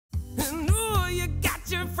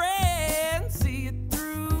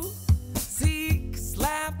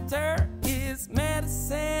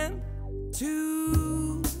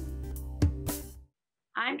two.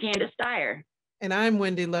 I'm Candace Dyer. And I'm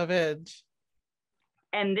Wendy Love Edge.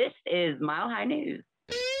 And this is Mile High News.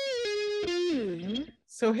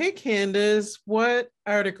 So, hey, Candace, what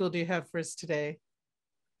article do you have for us today?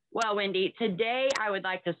 Well, Wendy, today I would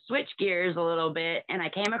like to switch gears a little bit, and I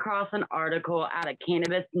came across an article out of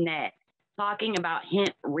Cannabis Net talking about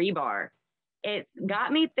hemp rebar. It's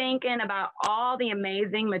got me thinking about all the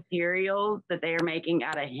amazing materials that they are making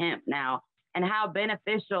out of hemp now and how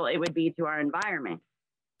beneficial it would be to our environment.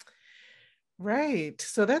 Right.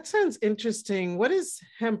 So that sounds interesting. What is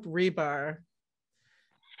hemp rebar?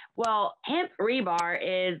 Well, hemp rebar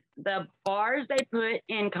is the bars they put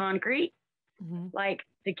in concrete, like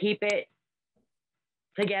to keep it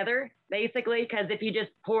together, basically, because if you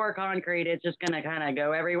just pour concrete, it's just going to kind of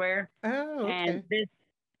go everywhere. Oh, okay. And this,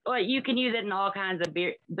 well, you can use it in all kinds of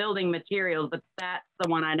building materials, but that's the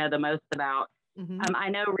one I know the most about. I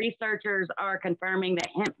know researchers are confirming that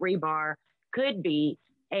hemp rebar could be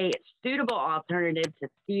a suitable alternative to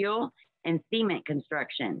steel and cement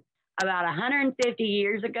construction. About 150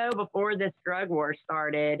 years ago, before this drug war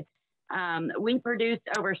started, we produced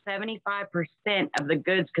over 75% of the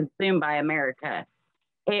goods consumed by America.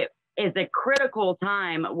 It is a critical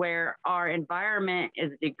time where our environment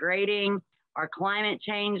is degrading, our climate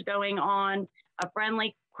change going on. A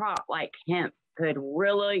friendly crop like hemp could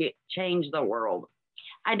really change the world.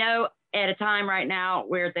 I know at a time right now,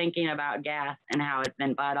 we're thinking about gas and how it's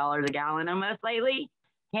been $5 a gallon almost lately.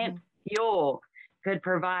 Hemp fuel could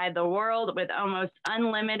provide the world with almost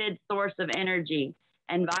unlimited source of energy,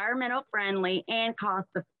 environmental friendly and cost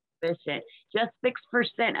efficient. Just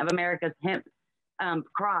 6% of America's hemp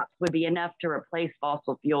crops would be enough to replace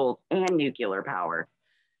fossil fuels and nuclear power.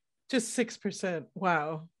 Just 6%.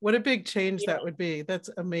 Wow. What a big change that would be. That's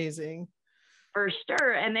amazing. For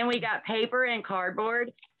sure. And then we got paper and cardboard.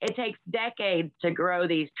 It takes decades to grow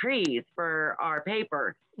these trees for our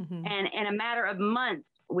paper. And in a matter of months,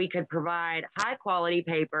 we could provide high quality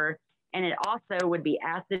paper, and it also would be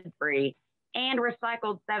acid free and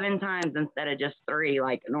recycled 7 times instead of just 3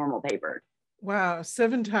 like normal paper. Wow,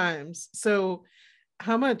 7 times. So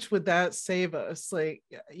how much would that save us? Like,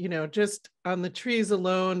 you know, just on the trees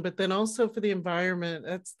alone, but then also for the environment.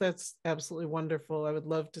 That's absolutely wonderful. I would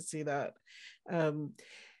love to see that.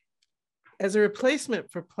 As a replacement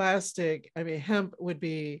for plastic, I mean, hemp would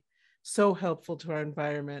be so helpful to our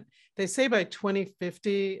environment. They say by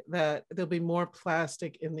 2050 that there'll be more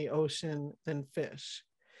plastic in the ocean than fish.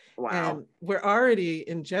 Wow. And we're already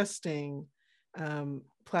ingesting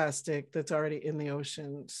plastic that's already in the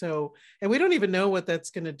ocean. So, and we don't even know what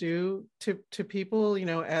that's going to do to people, you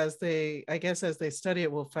know, as they study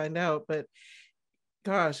it, we'll find out. But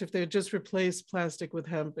gosh, if they would just replace plastic with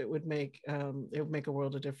hemp, it would make a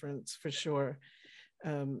world of difference for sure.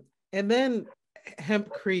 And then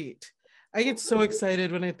hempcrete. I get so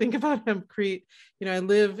excited when I think about hempcrete. You know, I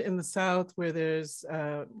live in the South where there's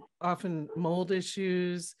often mold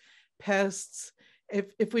issues, pests.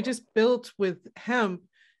 If we just built with hemp,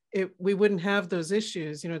 we wouldn't have those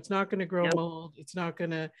issues. You know, it's not going to grow mold. It's not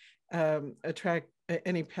going to attract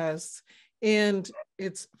any pests, and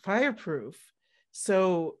it's fireproof.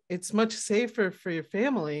 So it's much safer for your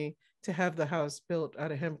family to have the house built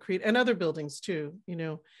out of hempcrete and other buildings too, you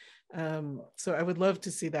know. So I would love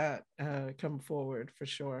to see that come forward for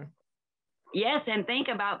sure. Yes, and think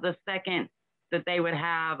about the second that they would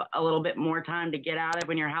have a little bit more time to get out of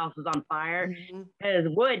when your house is on fire, because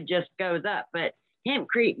wood just goes up. But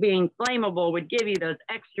hempcrete being flammable would give you those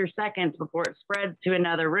extra seconds before it spreads to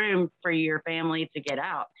another room for your family to get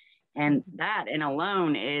out. And that in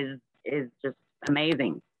alone is just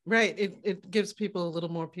amazing. Right. It gives people a little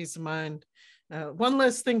more peace of mind. One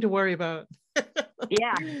less thing to worry about.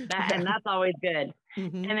 And that's always good.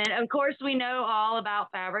 And then, of course, we know all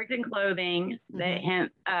about fabrics and clothing that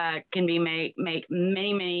hemp can be make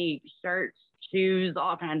many, many shirts, shoes,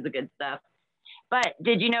 all kinds of good stuff. But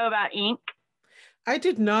did you know about ink? I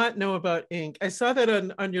did not know about ink. I saw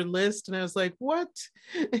that on your list and I was like, what?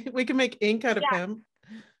 We can make ink out of hemp?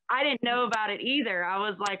 I didn't know about it either. I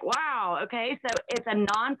was like, wow, okay. So it's a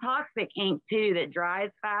non-toxic ink too that dries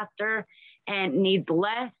faster and needs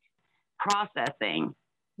less processing.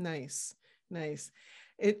 Nice.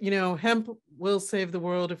 You know, hemp will save the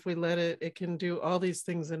world if we let it. It can do all these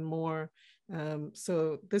things and more.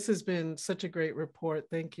 So this has been such a great report.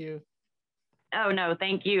 Thank you. Oh, no,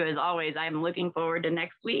 thank you. As always, I'm looking forward to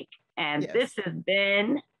next week. And this has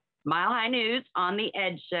been Mile High News on the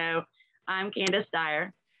Edge Show. I'm Candace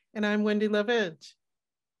Dyer. And I'm Wendy Love Edge.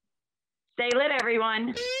 Stay lit,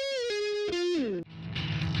 everyone.